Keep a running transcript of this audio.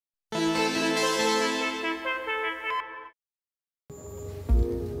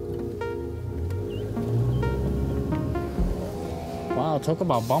Wow, talk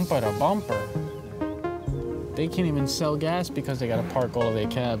about bumper to bumper. They can't even sell gas because they gotta park all of their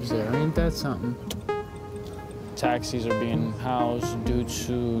cabs there. Ain't that something? Taxis are being housed due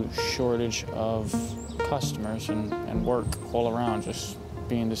to shortage of customers and work all around, just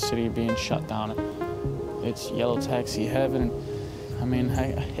being the city being shut down. It's yellow taxi heaven. I mean,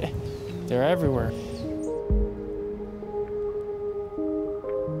 they're everywhere.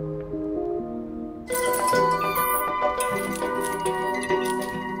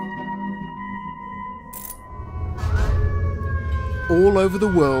 All over the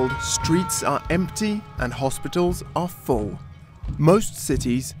world, streets are empty and hospitals are full. Most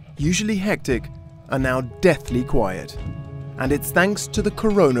cities, usually hectic, are now deathly quiet. And it's thanks to the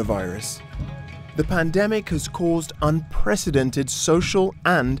coronavirus. The pandemic has caused unprecedented social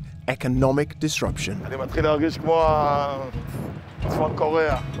and economic disruption. אני מתחיל להרגיש כמו צפון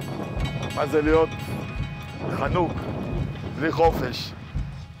קוריאה. מה זה להיות חנוק, בלי חופש.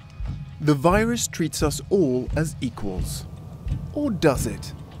 The virus treats us all as equals. Or does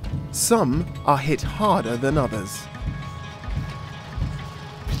it? Some are hit harder than others.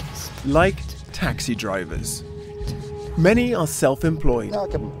 Like taxi drivers. Many are self-employed.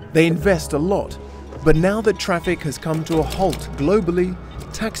 They invest a lot. But now that traffic has come to a halt globally,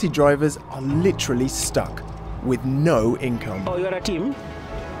 taxi drivers are literally stuck with no income. Oh, you're a team?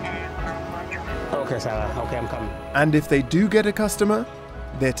 Okay, Sarah. Okay, I'm coming. And if they do get a customer,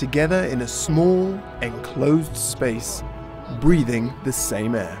 they're together in a small, enclosed space, breathing the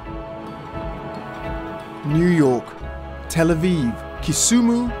same air. New York, Tel Aviv,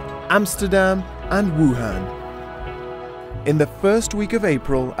 Kisumu, Amsterdam, and Wuhan. In the first week of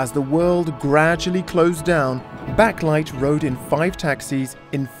April, as the world gradually closed down, Backlight rode in 5 taxis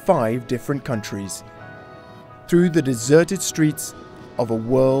in 5 different countries, through the deserted streets of a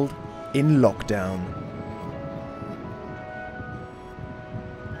world in lockdown.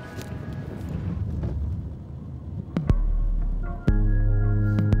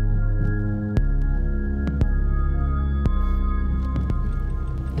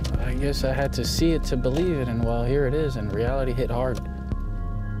 I guess I had to see it to believe it, and well, here it is, and reality hit hard.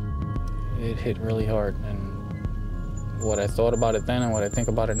 It hit really hard, and what I thought about it then and what I think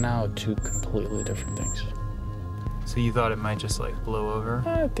about it now are 2 completely different things. So you thought it might just like blow over?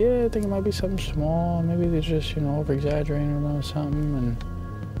 Yeah, I think it might be something small. Maybe they're just, over-exaggerating about something, and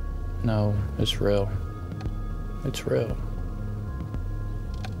no, it's real. It's real.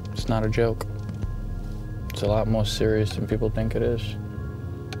 It's not a joke. It's a lot more serious than people think it is.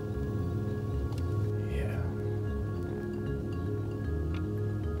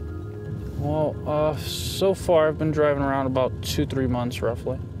 Well, so far I've been driving around about 2-3 months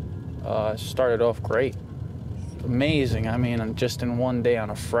roughly. Started off great, amazing. I mean, just in one day on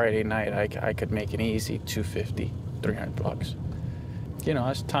a Friday night, I could make an easy $250, $300.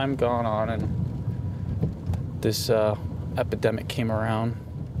 As time gone on and this epidemic came around,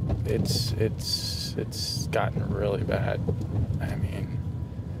 it's gotten really bad. I mean,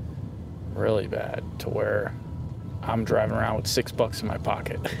 really bad to where I'm driving around with $6 in my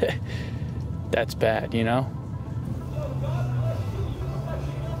pocket. That's bad, Now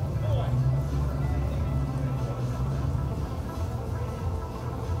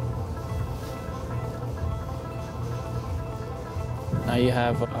you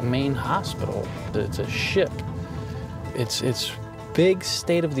have a main hospital. It's a ship. It's big,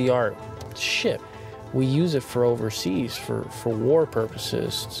 state-of-the-art ship. We use it for overseas, for war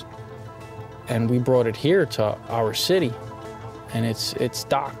purposes. And we brought it here to our city, and it's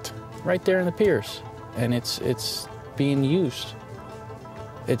docked right there in the piers, and it's being used.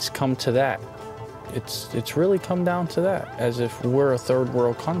 It's come to that. It's really come down to that, as if we're a third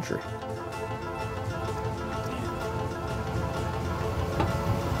world country.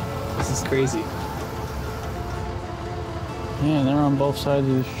 This is crazy. Yeah, they're on both sides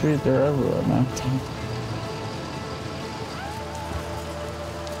of the street. They're everywhere, man.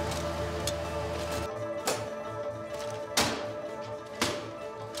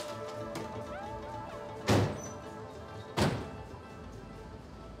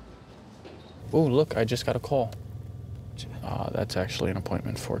 Oh, look, I just got a call. That's actually an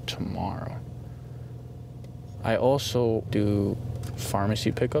appointment for tomorrow. I also do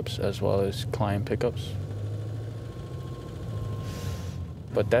pharmacy pickups as well as client pickups.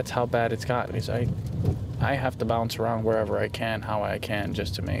 But that's how bad it's gotten. I have to bounce around wherever I can, how I can,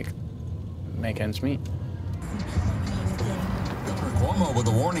 just to make ends meet. Cuomo with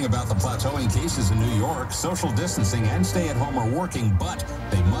a warning about the plateauing cases in New York. Social distancing and stay-at-home are working, but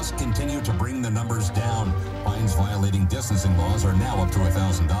they must continue to bring the numbers down. Fines violating distancing laws are now up to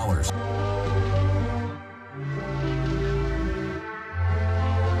 $1,000.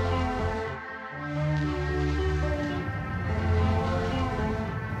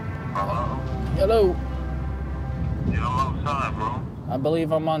 Hello. Yeah, I'm outside, bro. I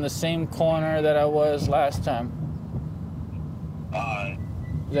believe I'm on the same corner that I was last time.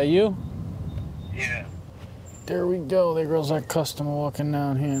 Is that you? Yeah. There we go. There goes our customer walking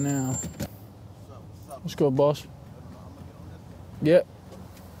down here now. Let's go, boss. Yep.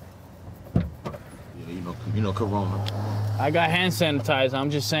 Yeah, you know Corona. I got hand sanitizer. I'm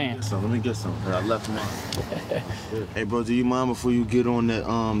just saying. So let me get some. I left mine. Hey, bro, do you mind before you get on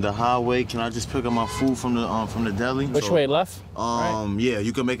the highway? Can I just pick up my food from the deli? Which way? Left? Right? Yeah,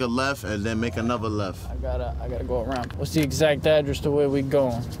 you can make a left and then make another left. I gotta go around. What's the exact address to where we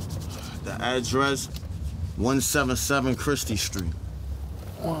going? The address, 177 Christie Street.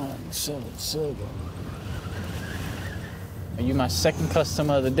 177. Are you my second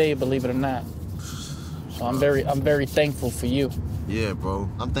customer of the day? Believe it or not. So I'm very thankful for you. Yeah, bro.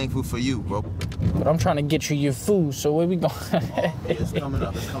 I'm thankful for you, bro. But I'm trying to get you your food, so where we going? It's coming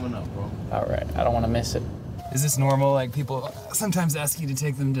up. It's coming up, bro. All right. I don't want to miss it. Is this normal? Like people sometimes ask you to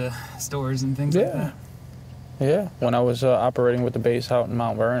take them to stores and things like that? Yeah. When I was operating with the base out in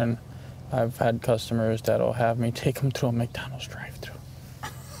Mount Vernon, I've had customers that'll have me take them to a McDonald's drive-thru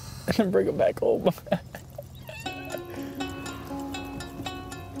and then bring them back home.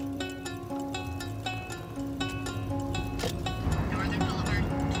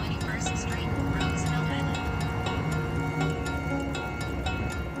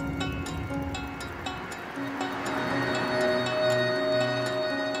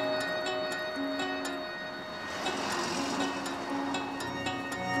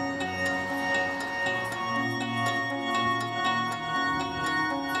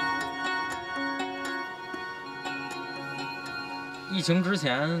疫情之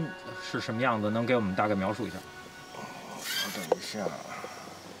前是什么样子？能给我们大概描述一下？稍等一下，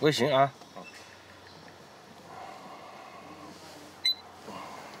微信啊。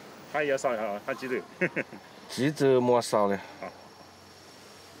他也扫一下啊，他记得。记得没扫的。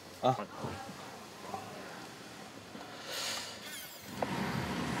好。啊。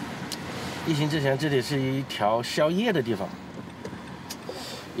疫情之前，这里是一条宵夜的地方。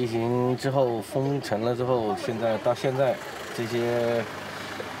疫情之后封城了之后，到现在。这些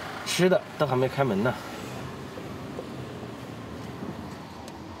吃的都还没开门呢，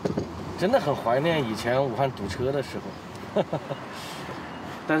真的很怀念以前武汉堵车的时候。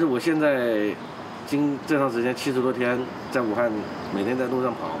但是我现在这段时间70多天在武汉，每天在路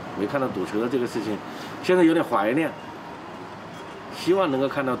上跑，没看到堵车这个事情，现在有点怀念，希望能够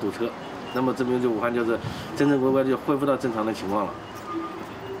看到堵车，那么这边就武汉就是真正规规就恢复到正常的情况了。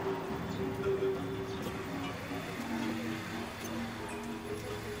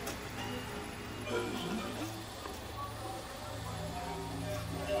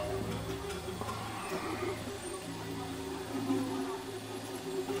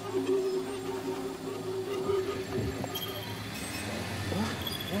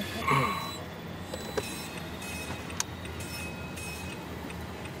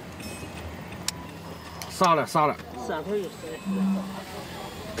烧了。上头有水。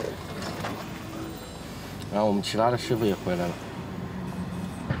然后我们其他的师傅也回来了，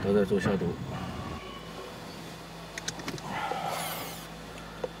都在做消毒。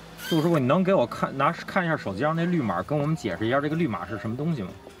杜师傅，你能给我看一下手机上那绿码，跟我们解释一下这个绿码是什么东西吗？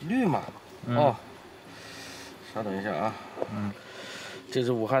绿码？哦，稍等一下啊。这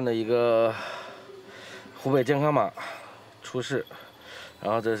是武汉的一个湖北健康码出示，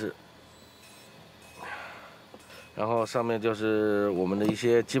然后这是。然后上面就是我们的一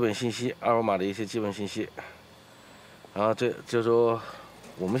些基本信息，二维码的一些基本信息。然后这就是说，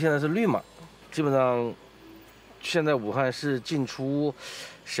我们现在是绿码，基本上现在武汉市进出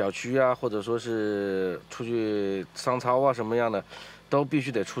小区啊，或者说是出去商超啊什么样的，都必须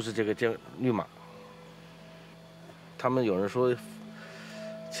得出示这个绿码。他们有人说，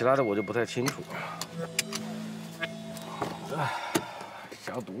其他的我就不太清楚。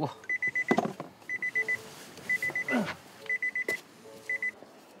消毒。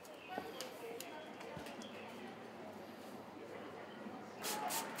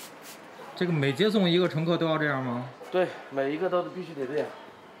这个每接送一个乘客都要这样吗？对，每一个都必须得这样。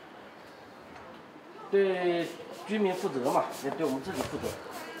对居民负责嘛，也对我们自己负责。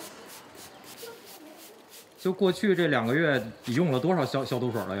就过去这2个月，你用了多少消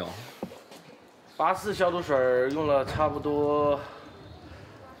毒水了？有84消毒水用了差不多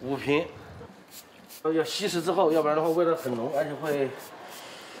5瓶。要稀释之后，要不然的话味道很浓，而且会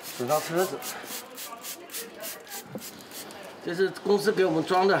损伤车子。这是公司给我们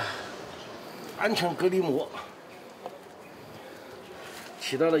装的安全隔离膜，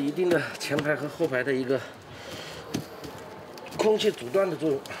起到了一定的前排和后排的一个空气阻断的作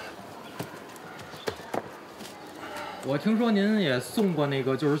用。我听说您也送过那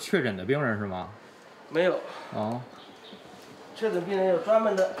个就是确诊的病人是吗？没有。哦。确诊病人有专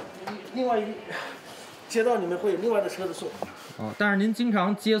门的，另外一街道里面会有另外的车子送。哦，但是您经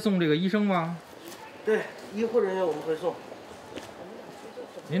常接送这个医生吗？对，医护人员我们会送。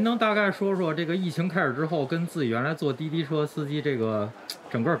您能大概说说这个疫情开始之后，跟自己原来坐滴滴车司机这个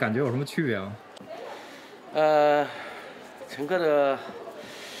整个感觉有什么区别吗？乘客的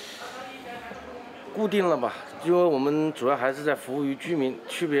固定了吧，因为我们主要还是在服务于居民，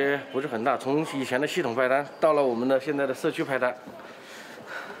区别不是很大。从以前的系统派单到了我们的现在的社区派单，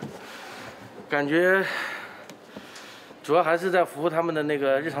感觉主要还是在服务他们的那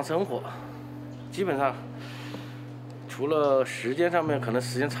个日常生活，基本上除了时间上面可能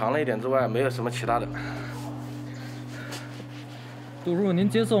时间长了一点之外，没有什么其他的。杜叔，您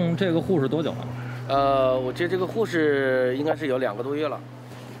接送这个护士多久了？我接这个护士应该是有2个多月了。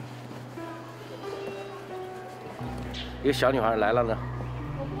一个小女孩来了呢。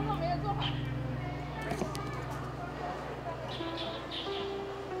我工作没有做好。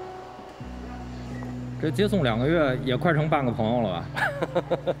这接送2个月也快成半个朋友了吧？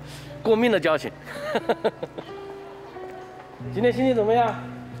过命的交情。今天心情怎么样？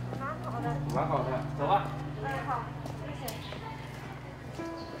蛮好的。蛮好的，走吧。好，谢谢。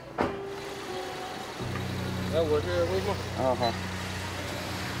来，我是微信。啊，好。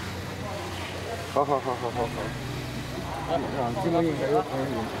好。这个应该有可以。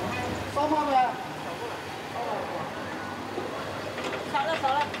烧吗没？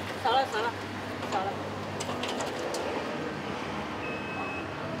少了。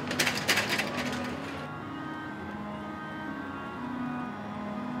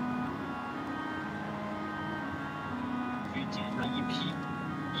建设一批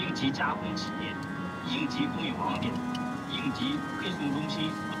应急加工企业、应急供应网点、应急配送中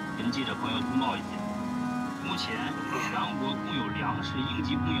心。跟记者朋友通报一下，目前全国共有粮食应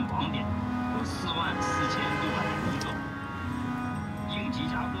急供应网点有44601个，应急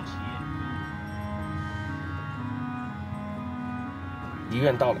加工企业。医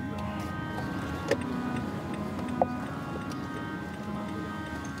院到了。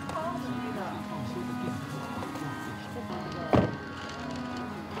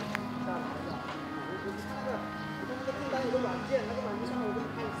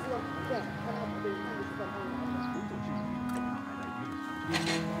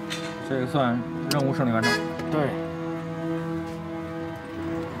这个算任务顺利完成。对。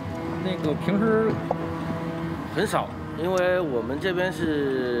那个平时很少，因为我们这边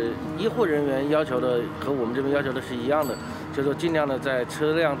是医护人员要求的，和我们这边要求的是一样的，就是说尽量的在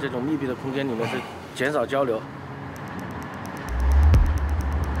车辆这种密闭的空间里面是减少交流。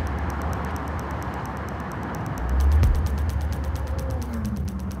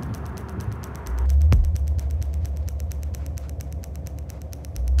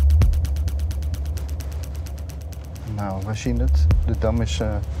Nou, we zien het. De dam is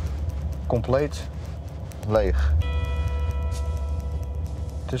compleet leeg.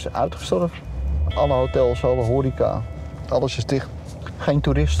 Het is uitgestorven. Alle hotels, alle horeca, alles is dicht. Geen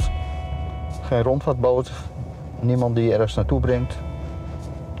toerist, geen rondvaartboot, niemand die je ergens naartoe brengt.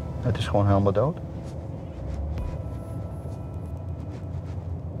 Het is gewoon helemaal dood.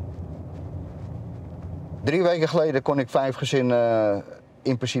 Drie weken geleden kon ik 5 gezinnen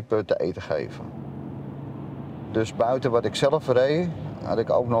in principe te eten geven. Dus buiten wat ik zelf reed, had ik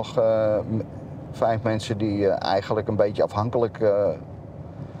ook nog 5 mensen die eigenlijk een beetje afhankelijk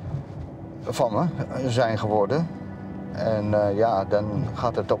van me zijn geworden. En ja, dan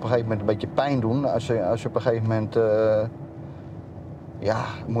gaat het op een gegeven moment een beetje pijn doen als je op een gegeven moment ja,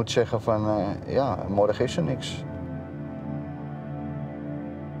 moet zeggen van ja, morgen is er niks.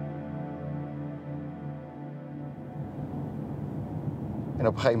 En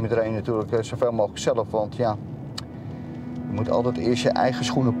op een gegeven moment reed je natuurlijk zoveel mogelijk zelf, want ja, je moet altijd eerst je eigen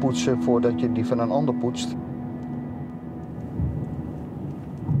schoenen poetsen voordat je die van een ander poetst.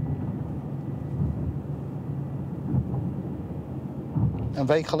 Een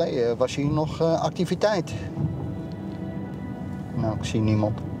week geleden was hier nog activiteit. Nou, ik zie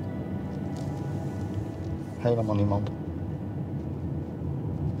niemand. Helemaal niemand.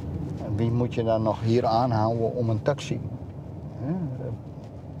 En wie moet je dan nog hier aanhouden om een taxi?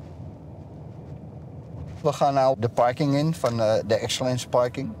 We gaan nou de parking in van de Excellence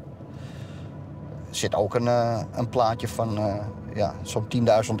Parking. Er zit ook een plaatje van ja, zo'n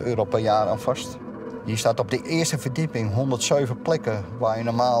 €10.000 per jaar aan vast. Hier staat op de eerste verdieping 107 plekken waar je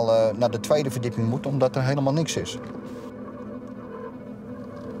normaal naar de tweede verdieping moet omdat er helemaal niks is.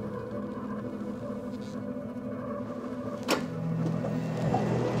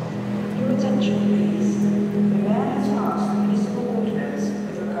 Your attention please. The man has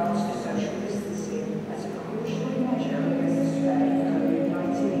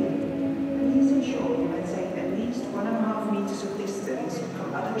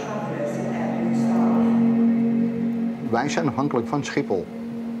Wij zijn afhankelijk van Schiphol.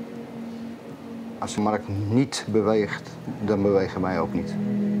 Als de markt niet beweegt, dan bewegen wij ook niet.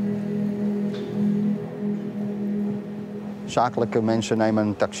 Zakelijke mensen nemen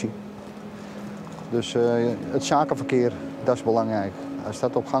een taxi. Dus het zakenverkeer, dat is belangrijk. Als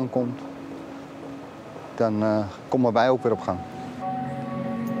dat op gang komt, dan komen wij ook weer op gang.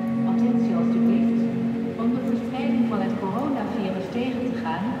 Attentie alstublieft. Om de verspreiding van het coronavirus tegen te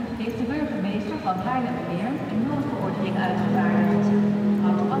gaan, heeft de burgemeester van Haarlemmermeer een noodverordening uitgevaardigd.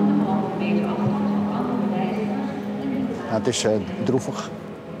 Houd 1,5 meter afstand van andere reizigers. Ja, het is droevig.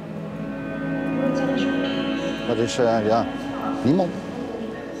 Dat is, ja, niemand.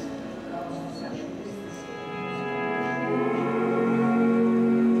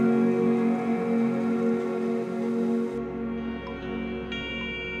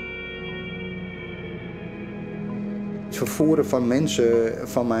 Het vervoeren van mensen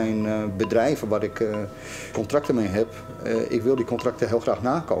van mijn bedrijven waar ik contracten mee heb, ik wil die contracten heel graag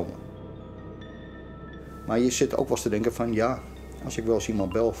nakomen. Maar je zit ook wel eens te denken van ja, als ik wel eens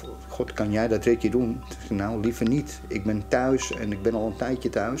iemand bel, god, kan jij dat ritje doen? Nou, liever niet. Ik ben thuis en ik ben al een tijdje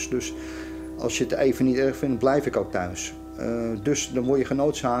thuis, dus als je het even niet erg vindt, blijf ik ook thuis. Dus dan word je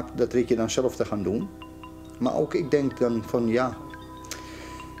genoodzaakt dat ritje dan zelf te gaan doen. Maar ook ik denk dan van ja,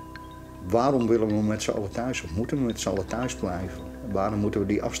 waarom willen we met z'n allen thuis of moeten we met z'n allen thuis blijven? Waarom moeten we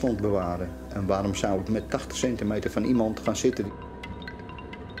die afstand bewaren? En waarom zou ik met 80 centimeter van iemand gaan zitten?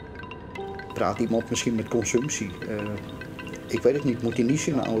 Praat iemand misschien met consumptie? Ik weet het niet, moet hij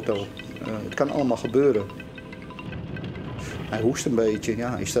niezen in een auto? Het kan allemaal gebeuren. Hij hoest een beetje,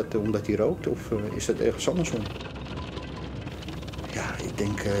 ja, is dat omdat hij rookt of is dat ergens andersom? Ja, ik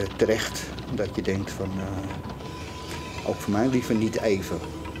denk terecht dat je denkt van, ook voor mij liever niet even.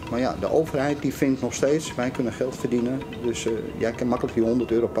 Maar ja, de overheid die vindt nog steeds, wij kunnen geld verdienen. Dus jij kan makkelijk die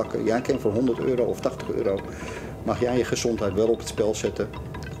 100 euro pakken. Jij kan voor 100 euro of 80 euro, mag jij je gezondheid wel op het spel zetten.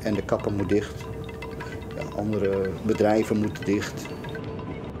 En de kapper moet dicht. Ja, andere bedrijven moeten dicht.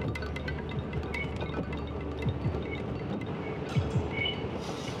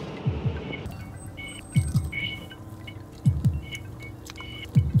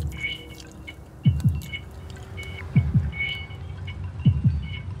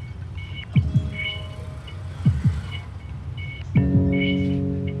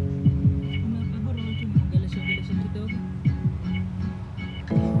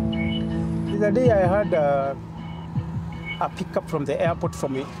 The day I had a pickup from the airport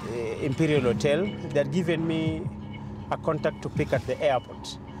from Imperial Hotel. They had given me a contact to pick at the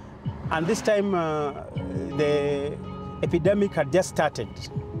airport. And this time the epidemic had just started.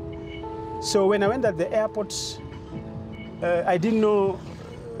 So when I went at the airport, I didn't know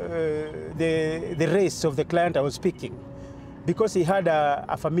the race of the client I was picking because he had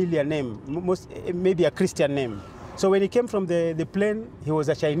a familiar name, maybe a Christian name. So when he came from the plane, he was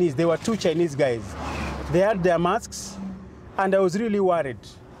a Chinese. There were two Chinese guys. They had their masks, and I was really worried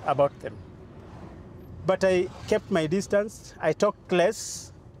about them. But I kept my distance. I talked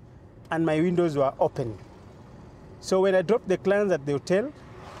less, and my windows were open. So when I dropped the clients at the hotel,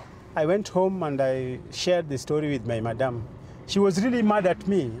 I went home and I shared the story with my madam. She was really mad at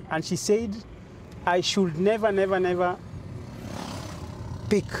me, and she said I should never, never, never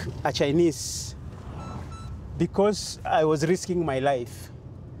pick a Chinese because I was risking my life.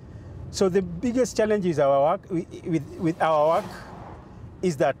 So the biggest challenge is with our work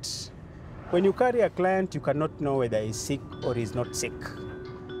is that when you carry a client, you cannot know whether he's sick or he's not sick.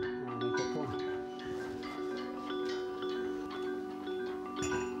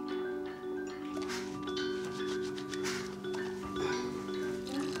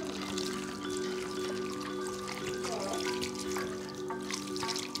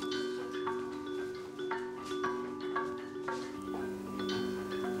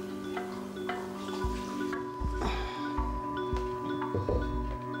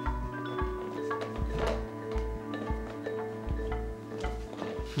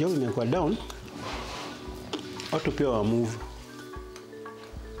 Job imekuwa down, watu pia wa move,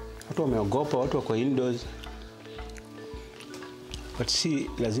 watu wameogopa, watu wako indoors, but si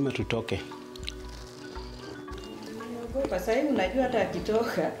lazima tutoke. Naogopa sasa hivi, unajua hata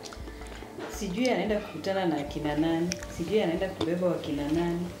akitoka sijui anaenda kukutana na akina nani, sijui anaenda kubeba wakina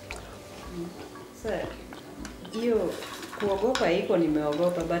nani. Sasa hiyo kuogopa iko,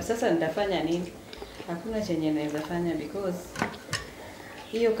 nimeogopa, but sasa nitafanya nini? Hakuna chenye naweza fanya because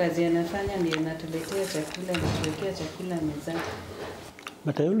hiyo kazi anafanya ndio inatuletea chakula, inatuwekea chakula mezani.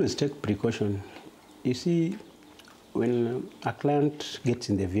 But I always take precaution. You see, when a client gets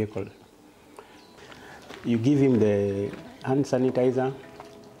in the vehicle, you give him the hand sanitizer,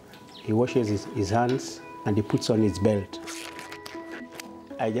 he washes his hands, and he puts on his belt.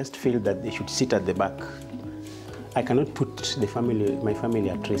 I just feel that they should sit at the back. I cannot put my family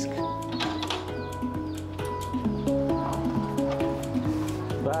at risk.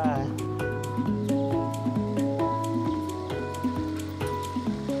 Bye.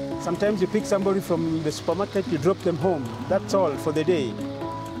 Sometimes you pick somebody from the supermarket, you drop them home. That's all for the day.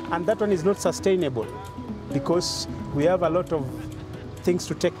 And that one is not sustainable because we have a lot of things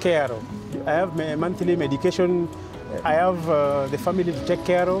to take care of. I have my monthly medication. I have the family to take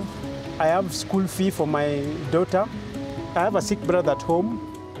care of. I have school fee for my daughter. I have a sick brother at home.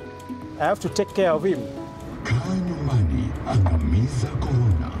 I have to take care of him.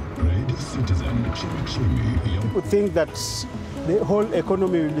 People think that the whole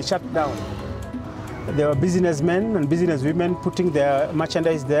economy will be shut down. There are businessmen and businesswomen putting their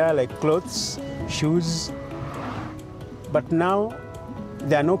merchandise there, like clothes, shoes. But now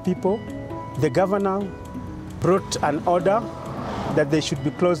there are no people. The governor brought an order that they should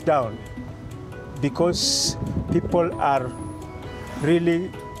be closed down because people are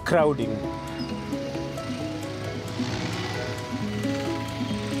really crowding.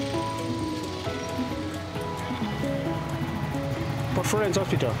 For Florence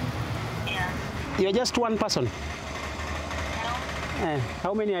Hospital? Yeah. You're just one person? No.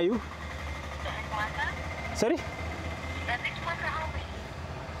 How many are you? Sorry?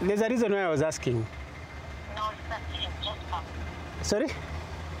 There's a reason why I was asking. No, it's a team, just come. Sorry?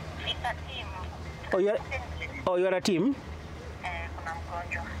 It's a team. You're a team?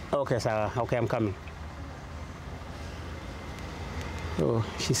 Okay, sir. Okay, I'm coming. Oh,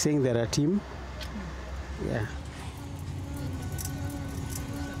 she's saying they're a team? Yeah.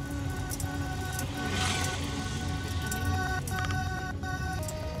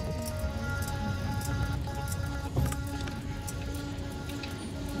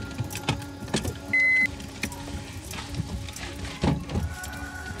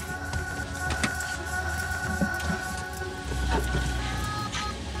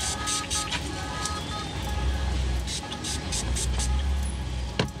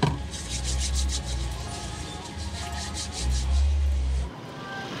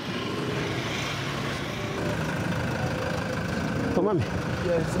 Mami.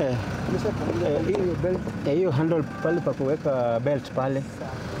 Yes. Hiyo handle pale pa kuweka belt pale.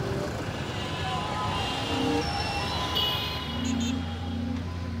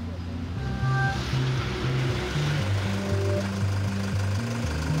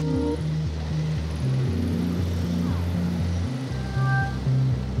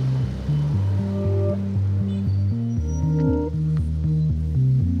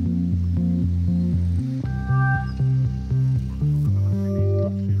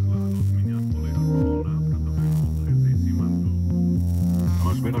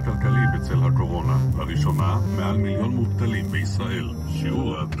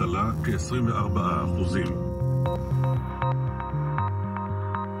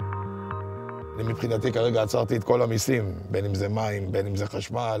 מבחינתי כרגע עצרתי את כל המיסים, בין אם זה מים, בין אם זה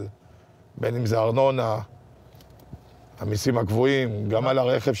חשמל, בין אם זה ארנונה, המיסים הקבועים, גם על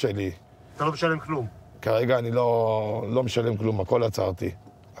הרכב שלי. אתה לא משלם כלום? כרגע אני לא משלם כלום, הכל עצרתי,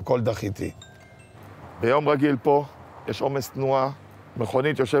 הכל דחיתי. ביום רגיל פה יש עומס תנועה,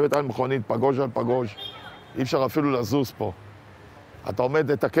 מכונית יושבת על מכונית, פגוש על פגוש, אי אפשר אפילו לזוז פה. אתה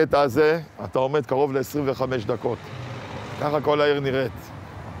עומד את הקטע הזה, אתה עומד קרוב ל-25 דקות. ככה כל העיר נראית,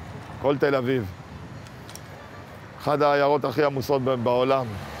 כל תל אביב. אחת העיירות הכי עמוסות בעולם.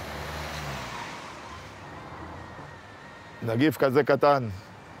 נגיף כזה קטן,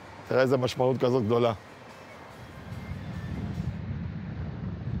 תראה איזה משמעות כזאת גדולה.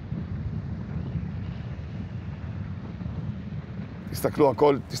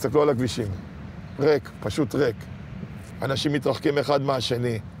 תסתכלו על הכבישים. ריק, פשוט ריק. אנשים מתרחקים אחד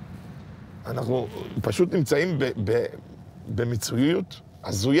מהשני. אנחנו פשוט נמצאים במצויות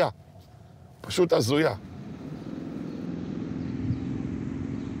הזויה. פשוט הזויה.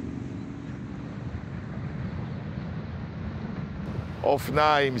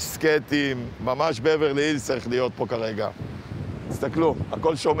 אופניים, סקטים, ממש בברלי הילס צריך להיות פה כרגע. תסתכלו,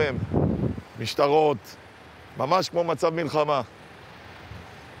 הכל שומם. משטרות, ממש כמו מצב מלחמה.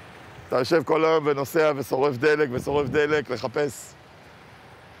 אתה יושב כל היום ונוסע ושורף דלק, לחפש.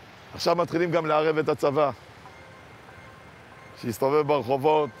 עכשיו מתחילים גם לערב את הצבא. שיסתובב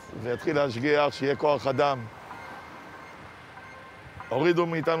ברחובות ויתחיל להשגיח, שיהיה כוח אדם. הורידו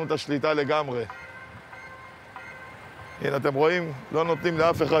מאיתנו את השליטה לגמרי. הנה, אתם רואים? לא נותנים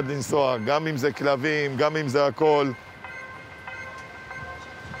לאף אחד לנסוע, גם אם זה כלבים, גם אם זה הכל.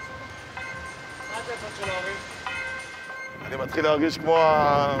 אני מתחיל להרגיש כמו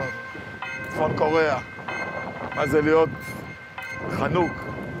צפון קוריאה. מה זה להיות חנוק,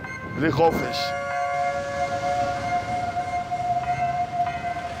 בלי חופש.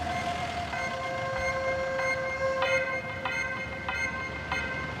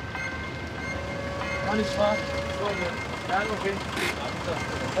 מה נשמע? לאן הולכים?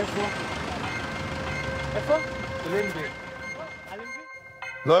 איפה? איפה?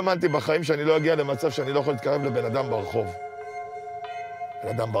 לא האמנתי בחיים שאני לא אגיע למצב שאני לא יכול להתקרב לבן אדם ברחוב. בן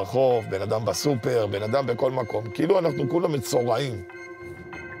אדם ברחוב, בן אדם בסופר, בן אדם בכל מקום. כאילו אנחנו כולם מצורעים.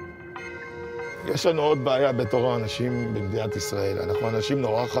 יש לנו עוד בעיה בתור האנשים במדינת ישראל. אנחנו אנשים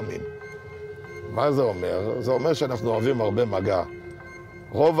נורא חמים. מה זה אומר? זה אומר שאנחנו אוהבים הרבה מגע.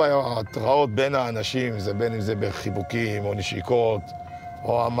 רוב ההתראות בין האנשים, זה בין אם זה בחיבוקים או נשיקות,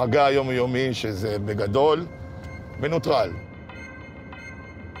 או המגע היומיומי, שזה בגדול, מנוטרל.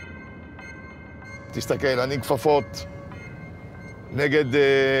 תסתכל, אני כפפות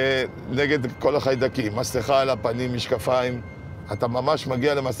נגד כל החיידקים, מסכה על הפנים, משקפיים. אתה ממש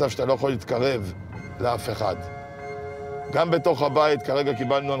מגיע למצב שאתה לא יכול להתקרב לאף אחד. גם בתוך הבית, כרגע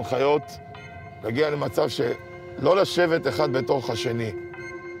קיבלנו הנחיות, להגיע למצב שלא לשבת אחד בתוך השני.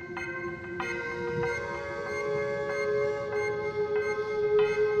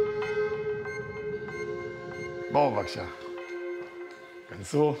 בואו בבקשה.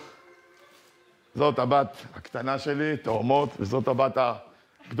 כנסו. זאת הבת הקטנה שלי, תאומות, וזאת הבת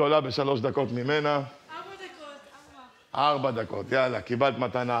הגדולה ב3 דקות ממנה. 4 דקות, 4 דקות, יאללה, קיבלת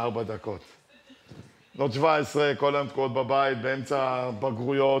מתנה 4 דקות. בנות 17, כל היום תקועות בבית, באמצע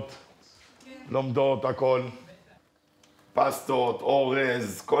בגרויות, לומדות, הכל. פסטות,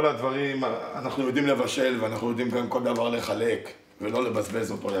 אורז, כל הדברים, אנחנו יודעים לבשל ואנחנו יודעים גם כל דבר לחלק, ולא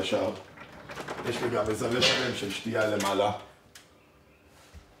לבזבז אותו ישר. יש לי גם מזווה שלם של שתייה למעלה.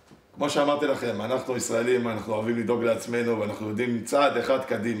 כמו שאמרתי לכם, אנחנו ישראלים, אנחנו אוהבים לדאוג לעצמנו ואנחנו יודעים צעד אחד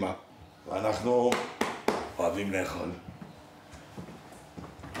קדימה. ואנחנו אוהבים לאכול.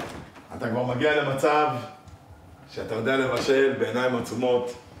 אתה כבר מגיע למצב שאתה יודע לבשל בעיניים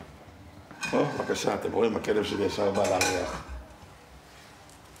עצומות. בבקשה, אתם רואים, הכלב שלי ישר בא להריח.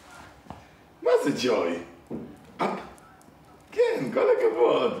 מה זה ג'וי? כן, כל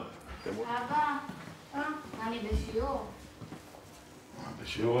הכבוד. אבא, אני בשיעור.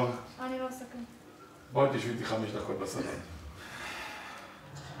 בשיעור? אני לא אסכם. בואי תשבי איתי 5 דקות בסלון.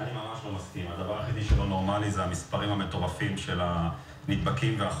 אני ממש לא מסכים. הדבר היחידי שלא נורמלי זה המספרים המטורפים של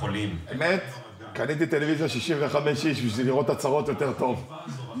הנדבקים והחולים. אמת? קניתי טלוויזיה 65 איש בשביל לראות הצהרות יותר טוב.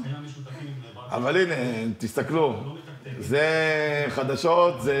 אבל הנה, תסתכלו. זה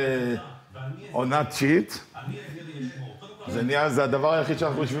חדשות, זה עונת שיט. זה הדבר היחיד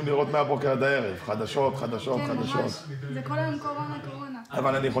שאנחנו יושבים לראות מהבוקר עד הערב. חדשות, חדשות, חדשות. זה כל היום קורונה, קורונה.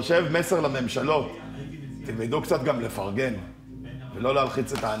 אבל אני חושב מסר לממשלות. תלמדו קצת גם לפרגן, ולא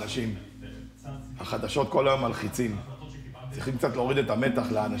להלחיץ את האנשים. החדשות כל היום מלחיצים. צריכים קצת להוריד את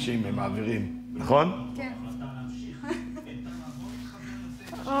המתח לאנשים, הם מעבירים. נכון? כן.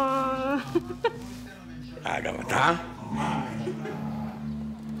 גם אתה?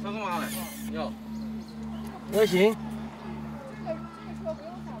 说干嘛嘞？要？也行。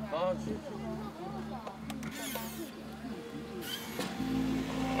好，去。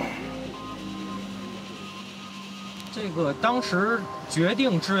这个当时决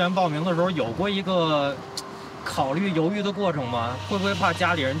定支援报名的时候，有过一个考虑犹豫的过程吗？会不会怕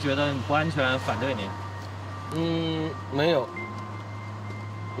家里人觉得不安全，反对你？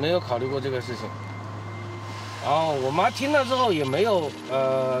没有考虑过这个事情。然后我妈听了之后也没有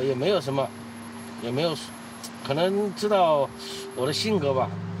什么，也没有，可能知道我的性格吧，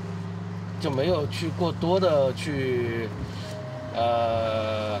就没有去过多的去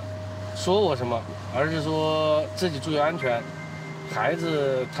说我什么，而是说自己注意安全，孩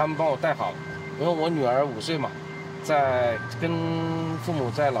子他们帮我带好，因为我女儿5岁嘛，在跟父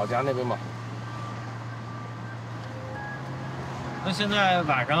母在老家那边嘛。那现在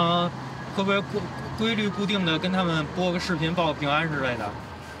晚上会不会规律固定的跟他们播个视频报个平安之类的？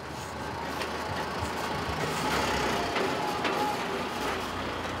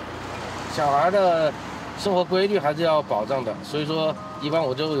小孩的生活规律还是要保障的，所以说一般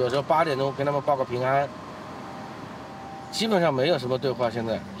我就有时候8点钟跟他们报个平安，基本上没有什么对话现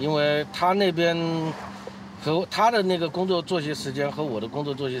在，因为他那边和他的那个工作作息时间和我的工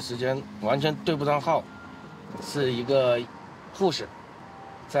作作息时间完全对不上号，是一个护士，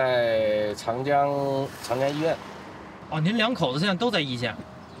在长江医院。哦，您2口子现在都在一线。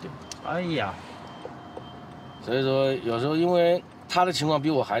哎呀，所以说有时候因为他的情况比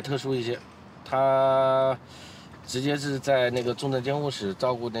我还特殊一些，他直接是在那个重症监护室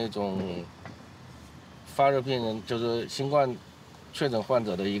照顾那种发热病人，就是新冠确诊患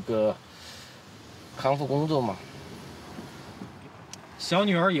者的一个康复工作嘛。小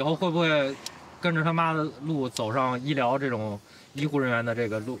女儿以后会不会跟着她妈的路走上医疗这种医护人员的这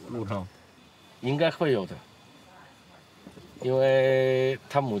个路程？应该会有的，因为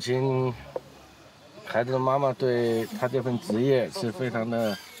她母亲，孩子的妈妈对她这份职业是非常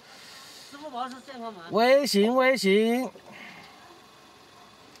的。微信。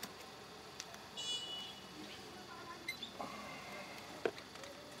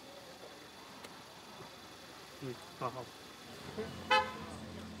好。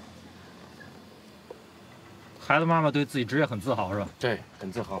孩子妈妈对自己职业很自豪是吧？对，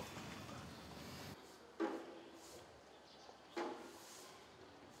很自豪。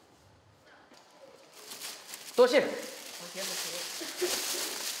多谢。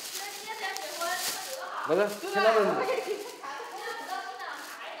那个，现在问。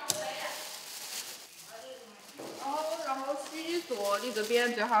然后司机说你这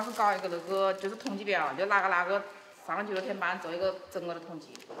边最好是搞一个那个就是统计表，就哪个上了几多天班做一个整个的统计。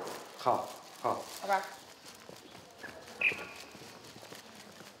好。好吧。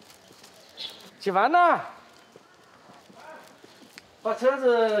起饭了，把车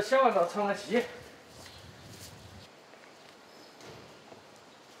子洗完澡敞了气。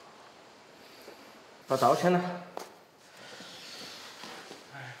把道歉了。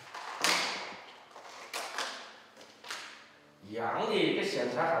一样的，跟现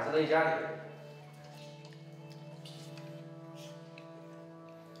在还是在家里。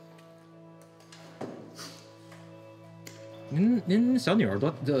您小女儿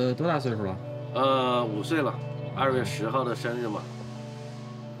多大岁数了？5岁了，2月10号的生日嘛。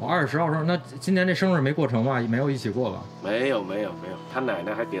我2月10号生日，那今年这生日没过成吧？没有一起过吧？没有，他奶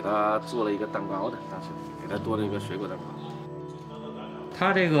奶还给他做了一个蛋糕的，当时给他做了一个水果蛋糕。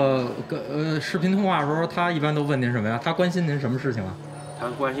他这个视频通话的时候，他一般都问您什么呀？他关心您什么事情啊？他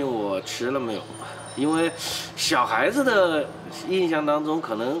关心我吃了没有，因为小孩子的印象当中，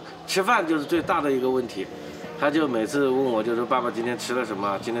可能吃饭就是最大的一个问题。他就每次问我，就说爸爸今天吃了什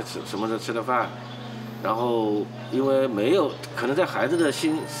么？今天什么时候吃的饭？然后因为没有，可能在孩子的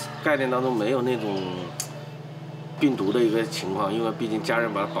概念当中没有那种病毒的一个情况，因为毕竟家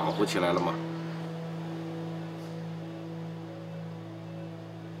人把他保护起来了嘛。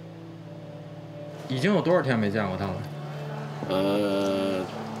已经有多少天没见过他了？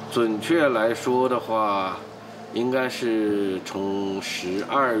准确来说的话，应该是从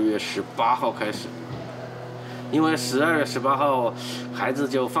12月18号开始。因为12月18号孩子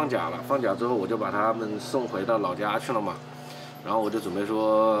就放假了，放假之后我就把他们送回到老家去了嘛，然后我就准备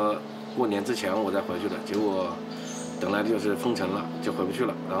说过年之前我再回去的，结果等来就是封城了，就回不去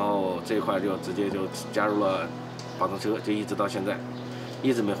了，然后这一块就直接就加入了保障车，就一直到现在，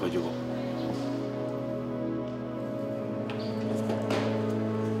一直没回去过。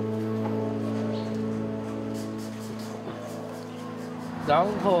然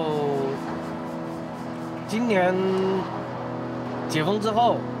后今年解封之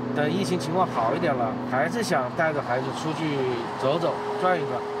后，等疫情情况好一点了，还是想带着孩子出去走走、转一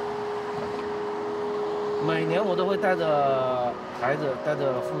转。每年我都会带着孩子、带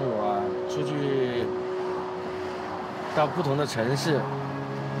着父母啊，出去到不同的城市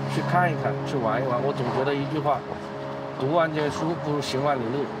去看一看、去玩一玩。我总觉得一句话：读万卷书不如行万里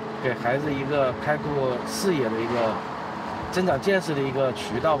路，给孩子一个开阔视野的一个增长见识的一个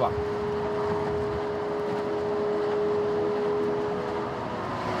渠道吧。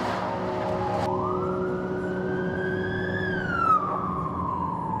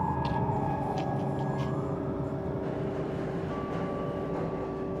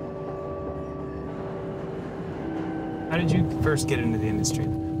How did you first get into the industry?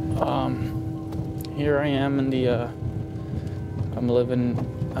 Here I am in the, I'm living,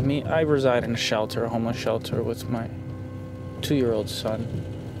 I reside in a shelter, a homeless shelter with my 2-year-old son,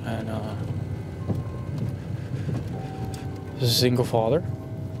 and a single father.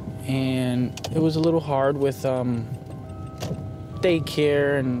 And it was a little hard with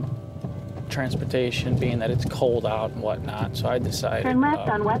daycare and transportation, being that it's cold out and whatnot. So I decided, Turn left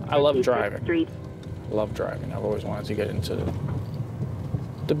on West I love 56th driving. Street. I love driving. I've always wanted to get into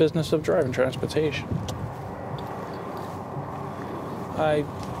the business of driving transportation. I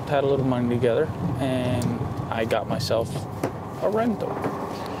had a little money together and I got myself a rental.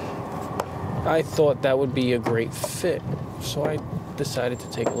 I thought that would be a great fit, so I decided to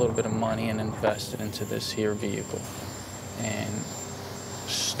take a little bit of money and invest it into this here vehicle and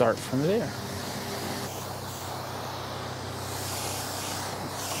start from there.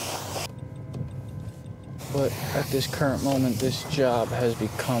 But at this current moment, this job has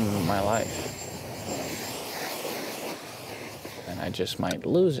become my life. And I just might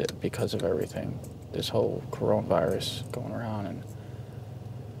lose it because of everything. This whole coronavirus going around and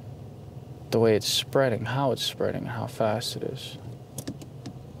the way it's spreading, how it's spreading, how fast it is.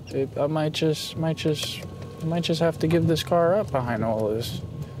 I might just have to give this car up behind all of this.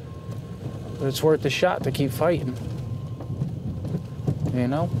 But it's worth the shot to keep fighting. You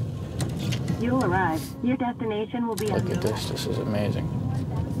know? You'll arrive. Your destination will be on Look at this. This is amazing.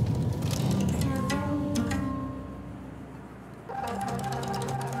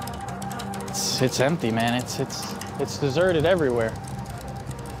 It's empty, man. It's deserted everywhere.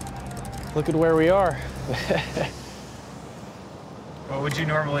 Look at where we are. What would you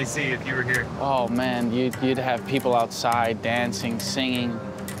normally see if you were here? Oh man, you'd have people outside dancing, singing.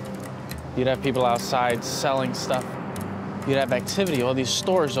 You'd have people outside selling stuff. You'd have activity, all these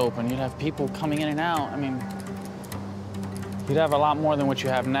stores open. You'd have people coming in and out. I mean, you'd have a lot more than what you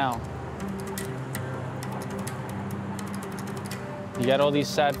have now. You got all these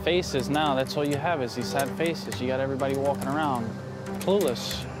sad faces now. That's all you have is these sad faces. You got everybody walking around,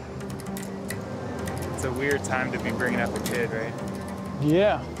 clueless. It's a weird time to be bringing up a kid, right?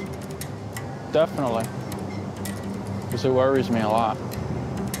 Yeah, definitely. Because it worries me a lot.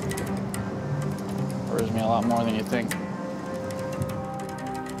 Worries me a lot more than you think.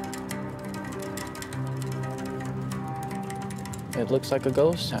 It looks like a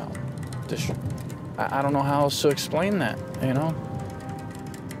ghost town. I don't know how else to explain that, you know?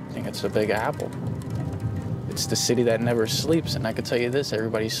 I think it's the Big Apple. It's the city that never sleeps, and I can tell you this,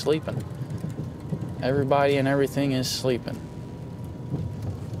 everybody's sleeping. Everybody and everything is sleeping.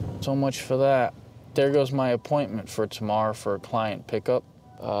 So much for that. There goes my appointment for tomorrow for a client pickup.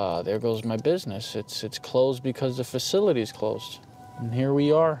 There goes my business. It's closed because the facility's closed. And here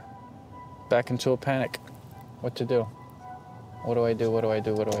we are, back into a panic. What to do? What do I do? What do I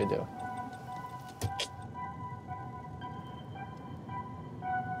do? What do I do?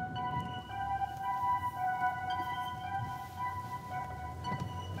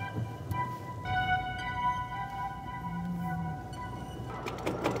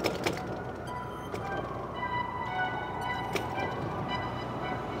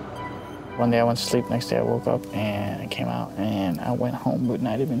 One day I went to sleep, next day I woke up and I came out and I went home with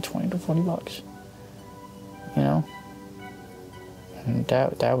not even 20 to 40 bucks. You know? And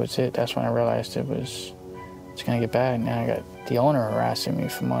that was it. That's when I realized it's gonna get bad. And now I got the owner harassing me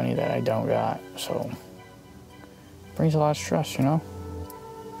for money that I don't got. So it brings a lot of stress, you know?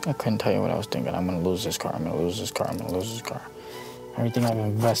 I couldn't tell you what I was thinking. I'm gonna lose this car, I'm gonna lose this car, I'm gonna lose this car. Everything I've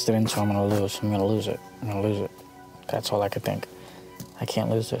invested into, I'm gonna lose it, I'm gonna lose it. That's all I could think. I can't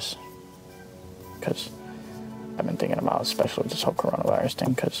lose this. Because I've been thinking about, especially this whole coronavirus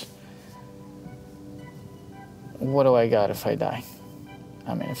thing, because what do I got if I die?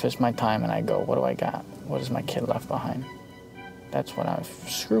 I mean, if it's my time and I go, what do I got? What is my kid left behind? That's what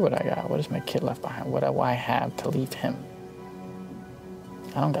screw what I got. What is my kid left behind? What do I have to leave him?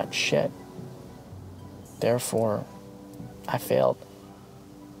 I don't got shit. Therefore, I failed.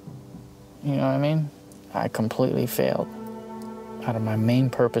 You know what I mean? I completely failed. Out of my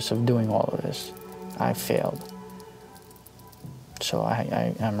main purpose of doing all of this, I failed. So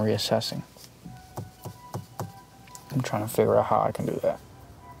I'm reassessing. I'm trying to figure out how I can do that.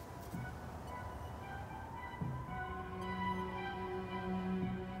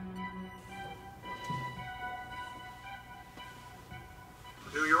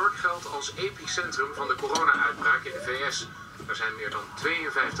 New York geldt als epicentrum van de corona-uitbraak in de VS. Er zijn meer dan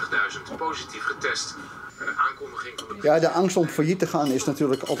 52.000 positief getest. En de aankondiging van de... Ja, de angst om failliet te gaan is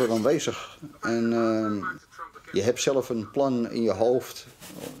natuurlijk altijd aanwezig. En je hebt zelf een plan in je hoofd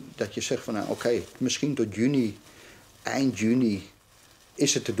dat je zegt van nou, oké, misschien tot juni, eind juni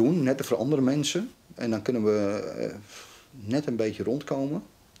is het te doen, net voor andere mensen. En dan kunnen we net een beetje rondkomen.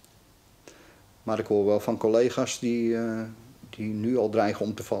 Maar ik hoor wel van collega's die nu al dreigen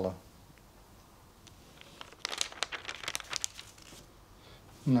om te vallen.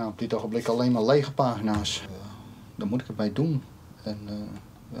 Nou, op dit ogenblik alleen maar lege pagina's. Daar moet ik het bij doen. En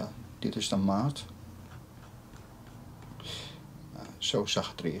ja, dit is dan maart. Zo zag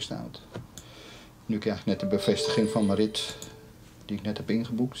het er eerst uit. Nu krijg ik net de bevestiging van mijn rit die ik net heb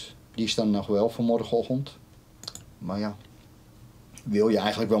ingeboekt. Die is dan nog wel voor morgenochtend. Maar ja, wil je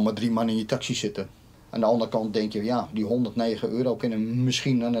eigenlijk wel met 3 man in je taxi zitten. Aan de andere kant denk je, ja, die €109 kunnen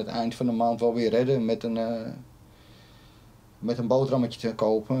misschien aan het eind van de maand wel weer redden met een boterhammetje te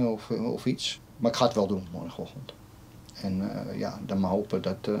kopen of iets. Maar ik ga het wel doen morgenochtend. En ja, dan maar hopen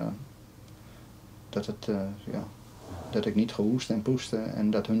dat ik niet gehoest en poeste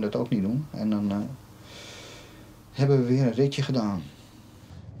en dat hun dat ook niet doen. En dan hebben we weer een ritje gedaan.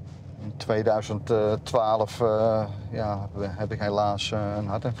 In 2012 heb ik helaas een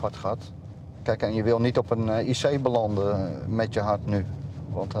hartinfarct gehad. Kijk, en je wil niet op een IC belanden met je hart nu.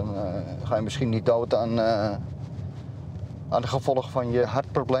 Want dan ga je misschien niet dood aan de gevolgen van je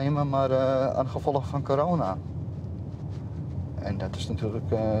hartproblemen, maar aan de gevolgen van corona. En dat is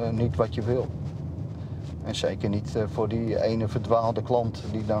natuurlijk niet wat je wil. En zeker niet voor die ene verdwaalde klant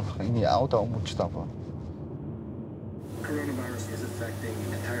die dan in je auto moet stappen. Coronavirus is affecting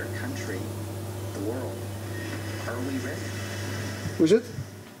the entire country, the world. Are we ready? Hoe is het?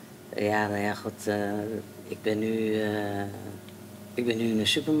 Ja, nou ja, goed. Ik ben nu in de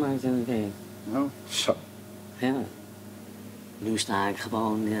supermarkt aan het werk. Oh, zo. Ja. Nu sta ik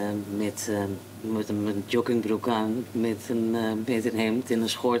gewoon met een joggingbroek aan, met een hemd en een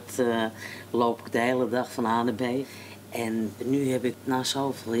schort loop ik de hele dag van A naar B. En nu heb ik na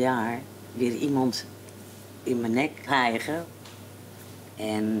zoveel jaar weer iemand in mijn nek hijgen.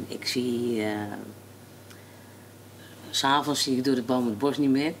 En ik zie... 'S'avonds zie ik door de boom het bos niet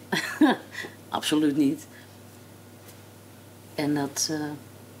meer. Absoluut niet. En dat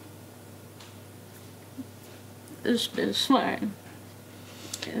is best zwaar.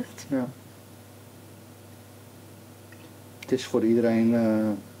 Echt. Ja. Het is voor iedereen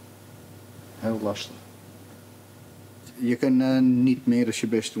heel lastig. Je kan niet meer dan je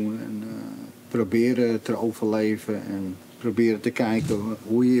best doen en proberen te overleven en proberen te kijken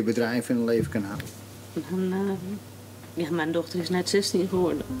hoe je je bedrijf in het leven kan houden. Ja, mijn dochter is net 16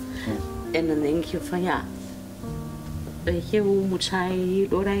 geworden. Ja. En dan denk je van ja, weet je, hoe moet zij hier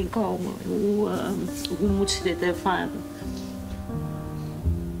doorheen komen? Hoe moet ze dit ervaren?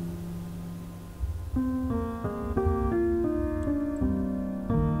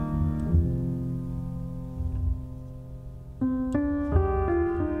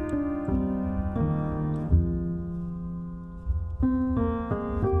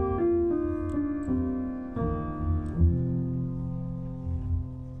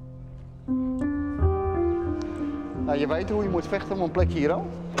 Je weet hoe je moet vechten om een plekje hier al.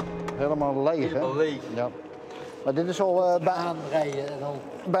 Helemaal leeg, hè? Helemaal leeg. Ja. Maar dit is al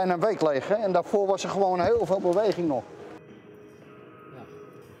bijna een week leeg, hè? En daarvoor was er gewoon heel veel beweging nog. Ja.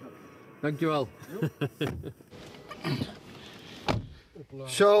 Dankjewel.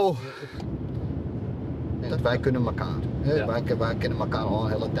 Zo. Wij kunnen elkaar. Ja. Wij kennen elkaar al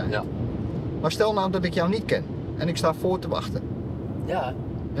een hele tijd. Ja. Maar stel nou dat ik jou niet ken en ik sta voor te wachten. Ja.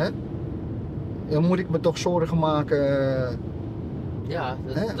 Hè? Dan moet ik me toch zorgen maken. Ja,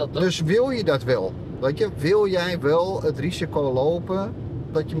 Dus wil je dat wel? Weet je, wil jij wel het risico lopen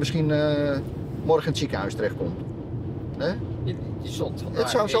dat je misschien morgen in het ziekenhuis terechtkomt? Hè? Het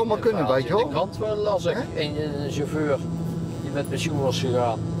zou zomaar kunnen, weet je wel. In de krant las ik een chauffeur die met pensioen was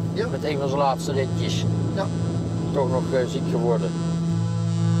gegaan. Ja. Met een van zijn laatste ritjes. Ja. Toch nog ziek geworden.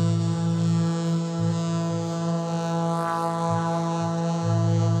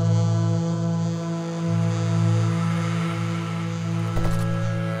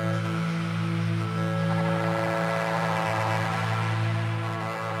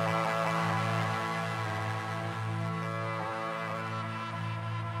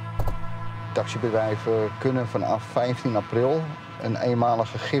 Taxibedrijven kunnen vanaf 15 april een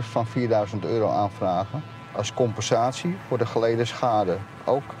eenmalige gift van €4.000 aanvragen als compensatie voor de geleden schade.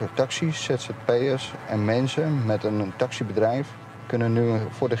 Ook taxis, ZZP'ers en mensen met een taxibedrijf kunnen nu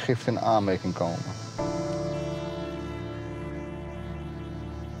voor de gift in aanmerking komen.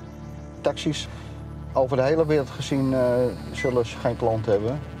 Taxis over de hele wereld gezien zullen ze geen klant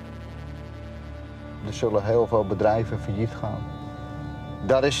hebben. Er zullen heel veel bedrijven failliet gaan.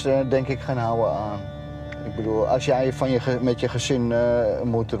 Daar is denk ik geen houden aan. Ik bedoel, als jij met je gezin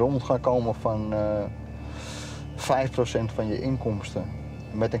moet rond gaan komen van 5% van je inkomsten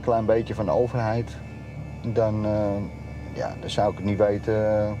met een klein beetje van de overheid, dan zou ik niet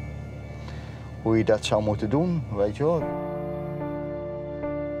weten hoe je dat zou moeten doen, weet je wel.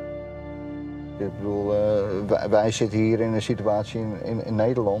 Ik bedoel, wij zitten hier in een situatie in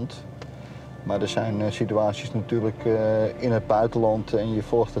Nederland. Maar er zijn situaties natuurlijk in het buitenland en je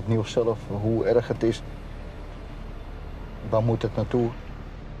volgt het nieuws zelf, hoe erg het is. Waar moet het naartoe?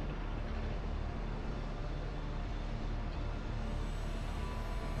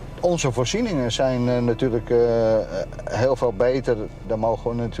 Onze voorzieningen zijn natuurlijk heel veel beter. Daar mogen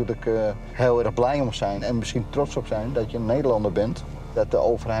we natuurlijk heel erg blij om zijn en misschien trots op zijn dat je een Nederlander bent. Dat de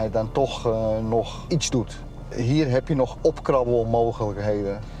overheid dan toch nog iets doet. Hier heb je nog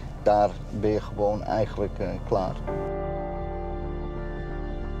opkrabbelmogelijkheden. Daar ben je gewoon eigenlijk klaar.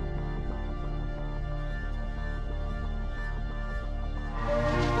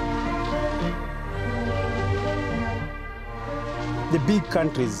 The big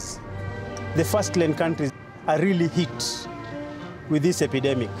countries the first lane countries are really hit with this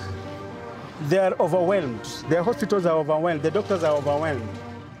epidemic. They are overwhelmed. Their hospitals are overwhelmed. The doctors are overwhelmed.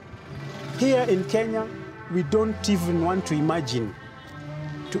 Here in Kenya, we don't even want to imagine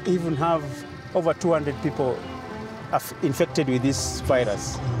to even have over 200 people infected with this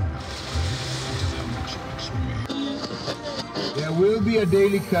virus. There will be a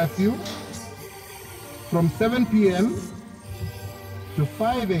daily curfew from 7 p.m. to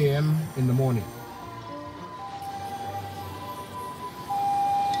 5 a.m. in the morning.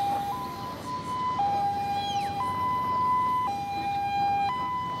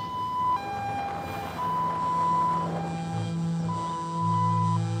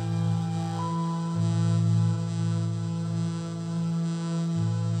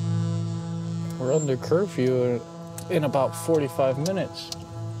 We're under curfew in about 45 minutes.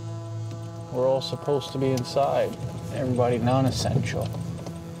 We're all supposed to be inside. Everybody non-essential.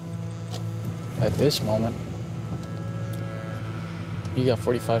 At this moment, you got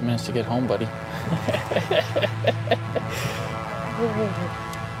 45 minutes to get home, buddy.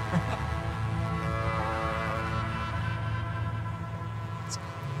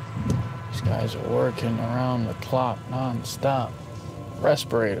 These guys are working around the clock non-stop.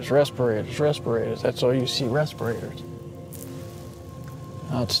 Respirators, respirators, respirators. That's all you see, respirators.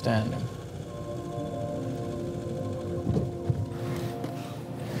 Outstanding.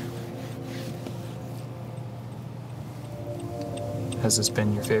 Has this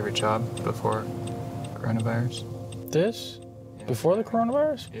been your favorite job before coronavirus? This? Yeah. Before the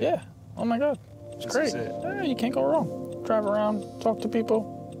coronavirus? Yeah. Oh my God. It's great. Yeah, you can't go wrong. Drive around, talk to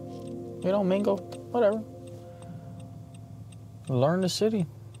people, you know, mingle, whatever. Learn the city.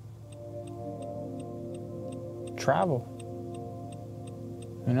 Travel.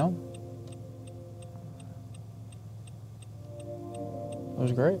 You know? It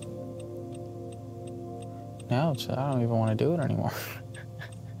was great. Now it's, I don't even want to do it anymore.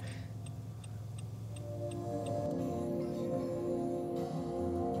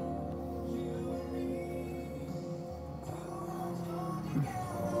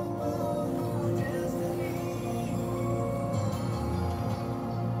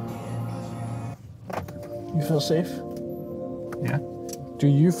 You feel safe? Yeah. Do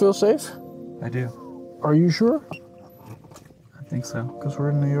you feel safe? I do. Are you sure? I think so. Because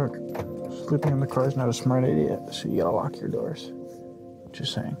we're in New York. Sleeping in the car is not a smart idea, so you gotta lock your doors.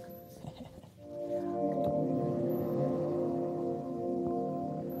 Just saying.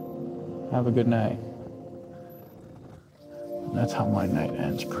 Have a good night. That's how my night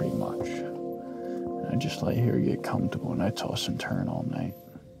ends, pretty much. I just lay here, get comfortable, and I toss and turn all night.